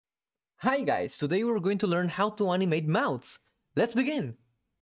Hi guys, today we're going to learn how to animate mouths. Let's begin!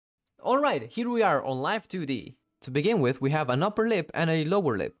 Alright, here we are on Live2D. To begin with, we have an upper lip and a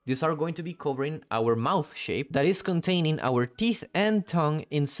lower lip. These are going to be covering our mouth shape that is containing our teeth and tongue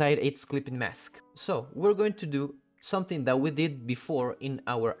inside its clipping mask. So, we're going to do something that we did before in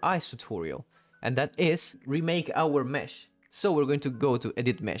our eyes tutorial, and that is remake our mesh. So we're going to go to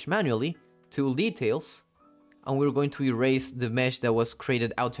Edit Mesh manually, Tool Details, and we're going to erase the mesh that was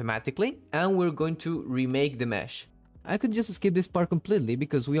created automatically, and we're going to remake the mesh. I could just skip this part completely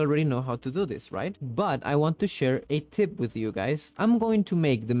because we already know how to do this, right? But I want to share a tip with you guys. I'm going to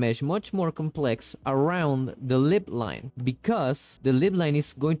make the mesh much more complex around the lip line because the lip line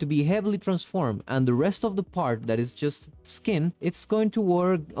is going to be heavily transformed, and the rest of the part that is just skin, it's going to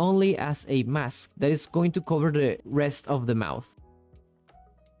work only as a mask that is going to cover the rest of the mouth.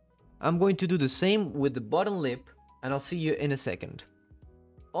 I'm going to do the same with the bottom lip, and I'll see you in a second.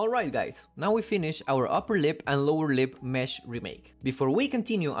 Alright guys, now we finish our upper lip and lower lip mesh remake. Before we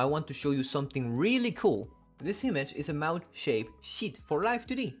continue, I want to show you something really cool. This image is a mouth shape sheet for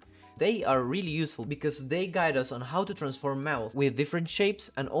Live2D. They are really useful because they guide us on how to transform mouth with different shapes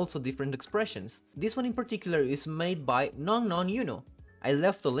and also different expressions. This one in particular is made by Non. I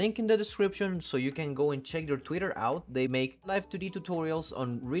left a link in the description so you can go and check their Twitter out. They make Live2D tutorials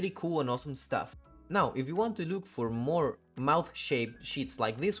on really cool and awesome stuff. Now, if you want to look for more mouth-shaped sheets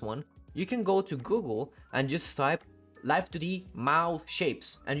like this one, you can go to Google and just type Live2D mouth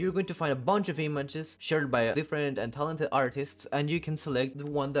shapes, and you're going to find a bunch of images shared by different and talented artists, and you can select the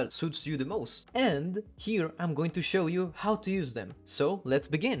one that suits you the most. And here I'm going to show you how to use them. So let's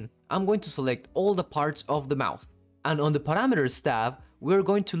begin. I'm going to select all the parts of the mouth, and on the parameters tab, we're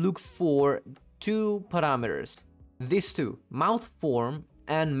going to look for two parameters. These two, mouth form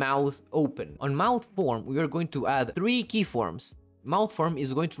and mouth open. On mouth form, we are going to add 3 keyforms. Mouth form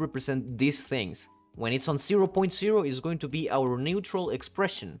is going to represent these things. When it's on 0.0, it's going to be our neutral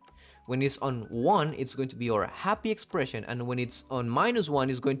expression. When it's on 1, it's going to be our happy expression, and when it's on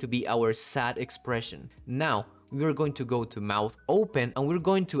 -1, it's going to be our sad expression. Now, we are going to go to mouth open, and we're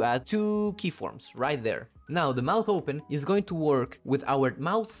going to add 2 keyforms right there. Now, the mouth open is going to work with our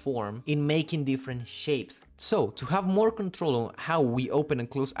mouth form in making different shapes. So, to have more control on how we open and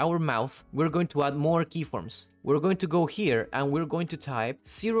close our mouth, we're going to add more keyforms. We're going to go here and we're going to type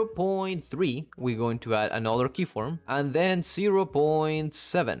 0.3, we're going to add another keyform, and then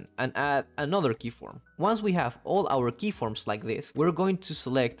 0.7 and add another keyform. Once we have all our keyforms like this, we're going to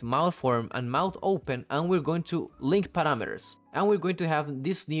select mouth form and mouth open, and we're going to link parameters. And we're going to have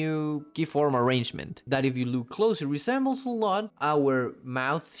this new keyform arrangement that, if you look closely, resembles a lot our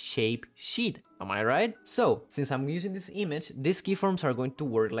mouth shape sheet. Am I right? So, since I'm using this image, these keyforms are going to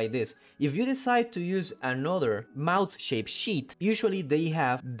work like this. If you decide to use another mouth shape sheet, usually they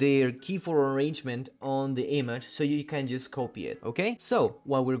have their keyform arrangement on the image, so you can just copy it, okay? So,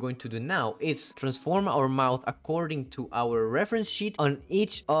 what we're going to do now is transform our mouth according to our reference sheet on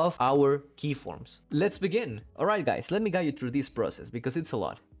each of our keyforms. Let's begin! Alright guys, let me guide you through this process because it's a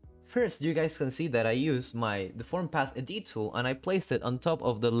lot. First, you guys can see that I used my Deform Path Edit tool and I placed it on top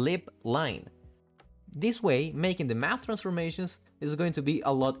of the lip line. This way, making the mouth transformations is going to be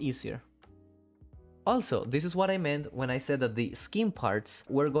a lot easier. Also, this is what I meant when I said that the skin parts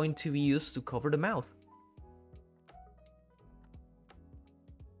were going to be used to cover the mouth.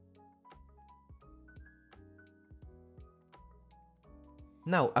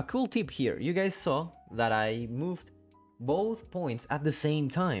 Now, a cool tip here. You guys saw that I moved both points at the same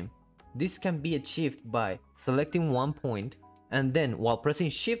time. This can be achieved by selecting one point and then, while pressing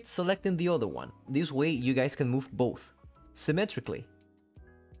shift, selecting the other one. This way you guys can move both symmetrically.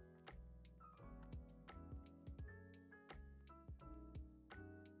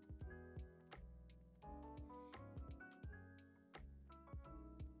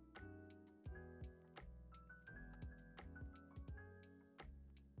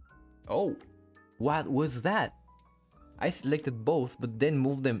 Oh, what was that? I selected both but then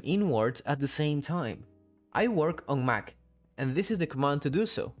moved them inwards at the same time. I work on Mac, and this is the command to do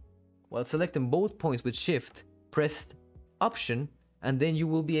so. While selecting both points with shift, press Option, and then you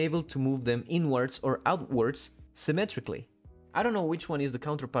will be able to move them inwards or outwards symmetrically. I don't know which one is the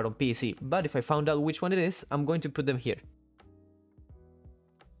counterpart on PC, but if I found out which one it is, I'm going to put them here.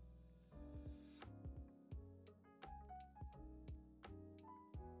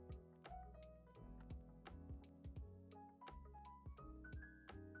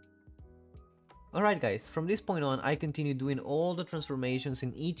 Alright guys, from this point on, I continue doing all the transformations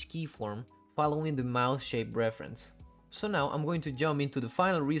in each keyform following the mouth shape reference. So now I'm going to jump into the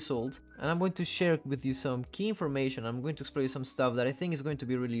final result and I'm going to share with you some key information. I'm going to explain you some stuff that I think is going to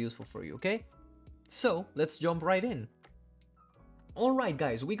be really useful for you, okay? So let's jump right in. Alright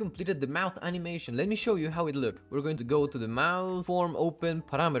guys, we completed the mouth animation. Let me show you how it looked. We're going to go to the mouth form open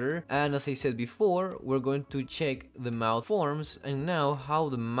parameter, and as I said before, we're going to check the mouth forms and now how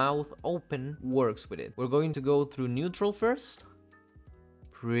the mouth open works with it. We're going to go through neutral first.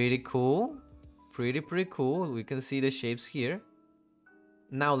 Pretty cool. Pretty cool. We can see the shapes here.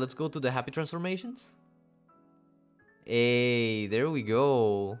 Now let's go to the happy transformations. Hey, there we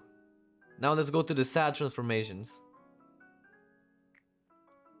go. Now let's go to the sad transformations.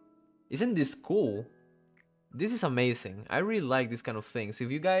 Isn't this cool? This is amazing. I really like this kind of things.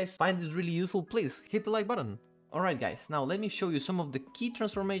 If you guys find this really useful, please hit the like button. Alright guys, now let me show you some of the key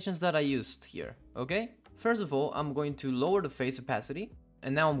transformations that I used here, okay? First of all, I'm going to lower the face opacity,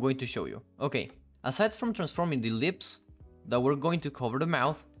 and now I'm going to show you. Okay, aside from transforming the lips that we're going to cover the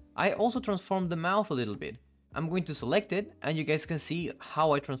mouth, I also transformed the mouth a little bit. I'm going to select it and you guys can see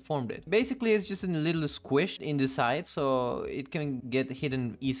how I transformed it. Basically, it's just a little squish in the side so it can get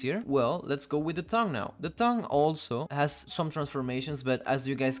hidden easier. Well, let's go with the tongue now. The tongue also has some transformations, but as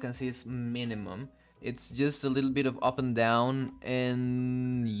you guys can see, it's minimum. It's just a little bit of up and down,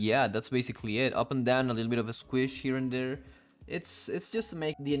 and yeah, that's basically it. Up and down, a little bit of a squish here and there. It's just to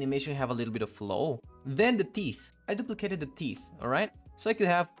make the animation have a little bit of flow. Then the teeth. I duplicated the teeth, alright? So I could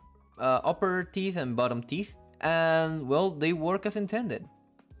have upper teeth and bottom teeth. And well, they work as intended.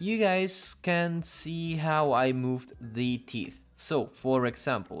 You guys can see how I moved the teeth. So, for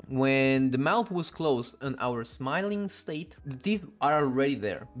example, when the mouth was closed in our smiling state, the teeth are already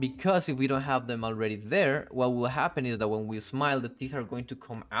there. Because if we don't have them already there, what will happen is that when we smile, the teeth are going to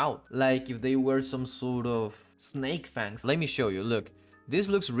come out. Like if they were some sort of snake fangs. Let me show you, look. This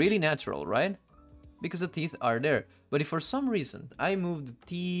looks really natural, right? Because the teeth are there. But if for some reason I move the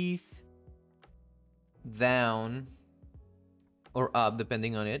teeth down or up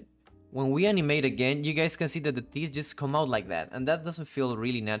depending on it, when we animate again, you guys can see that the teeth just come out like that, and that doesn't feel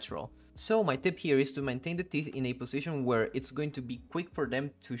really natural. So my tip here is to maintain the teeth in a position where it's going to be quick for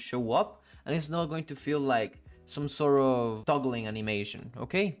them to show up and it's not going to feel like some sort of toggling animation.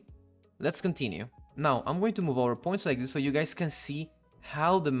 Okay, let's continue. Now I'm going to move our points like this so you guys can see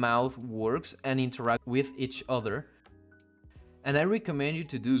how the mouth works and interact with each other. And I recommend you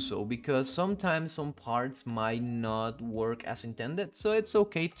to do so because sometimes some parts might not work as intended, so it's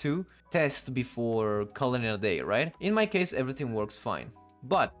okay to test before calling it a day, right? In my case, everything works fine.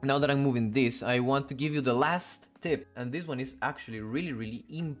 But now that I'm moving this, I want to give you the last tip, and this one is actually really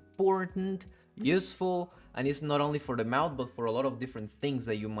important, useful, and it's not only for the mouth but for a lot of different things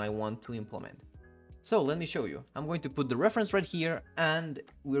that you might want to implement. So let me show you. I'm going to put the reference right here and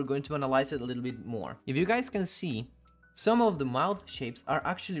we're going to analyze it a little bit more. If you guys can see, some of the mouth shapes are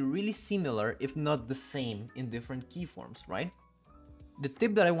actually really similar, if not the same, in different keyforms, right? The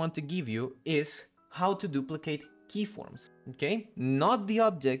tip that I want to give you is how to duplicate keyforms, okay? Not the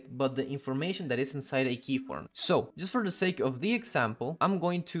object, but the information that is inside a keyform. So, just for the sake of the example, I'm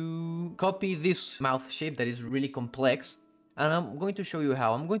going to copy this mouth shape that is really complex, and I'm going to show you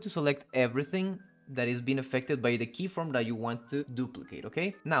how. I'm going to select everything that is being affected by the keyform that you want to duplicate,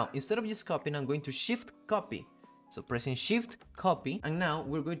 okay? Now, instead of just copying, I'm going to shift copy. So pressing shift, copy, and now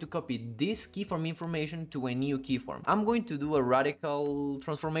we're going to copy this keyform information to a new keyform. I'm going to do a radical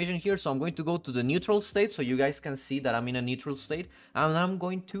transformation here, so I'm going to go to the neutral state so you guys can see that I'm in a neutral state, and I'm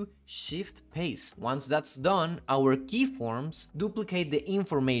going to shift paste. Once that's done, our keyforms duplicate the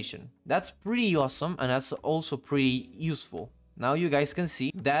information. That's pretty awesome, and that's also pretty useful. Now you guys can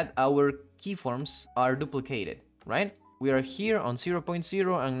see that our keyforms are duplicated, right? We are here on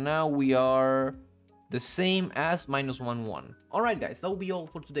 0.0 and now we are the same as -1,1. Alright guys, that will be all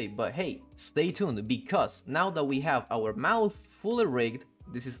for today, but hey, stay tuned because now that we have our mouth fully rigged,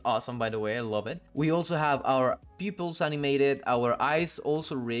 this is awesome by the way, I love it. We also have our pupils animated, our eyes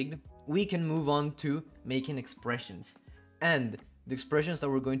also rigged. We can move on to making expressions. And the expressions that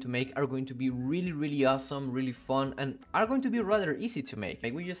we're going to make are going to be really awesome, really fun, and are going to be rather easy to make.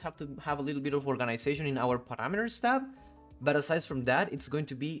 Like we just have to have a little bit of organization in our parameters tab. But aside from that, it's going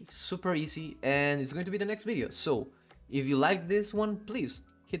to be super easy and it's going to be the next video. So if you like this one, please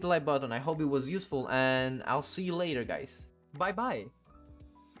hit the like button. I hope it was useful and I'll see you later, guys. Bye bye.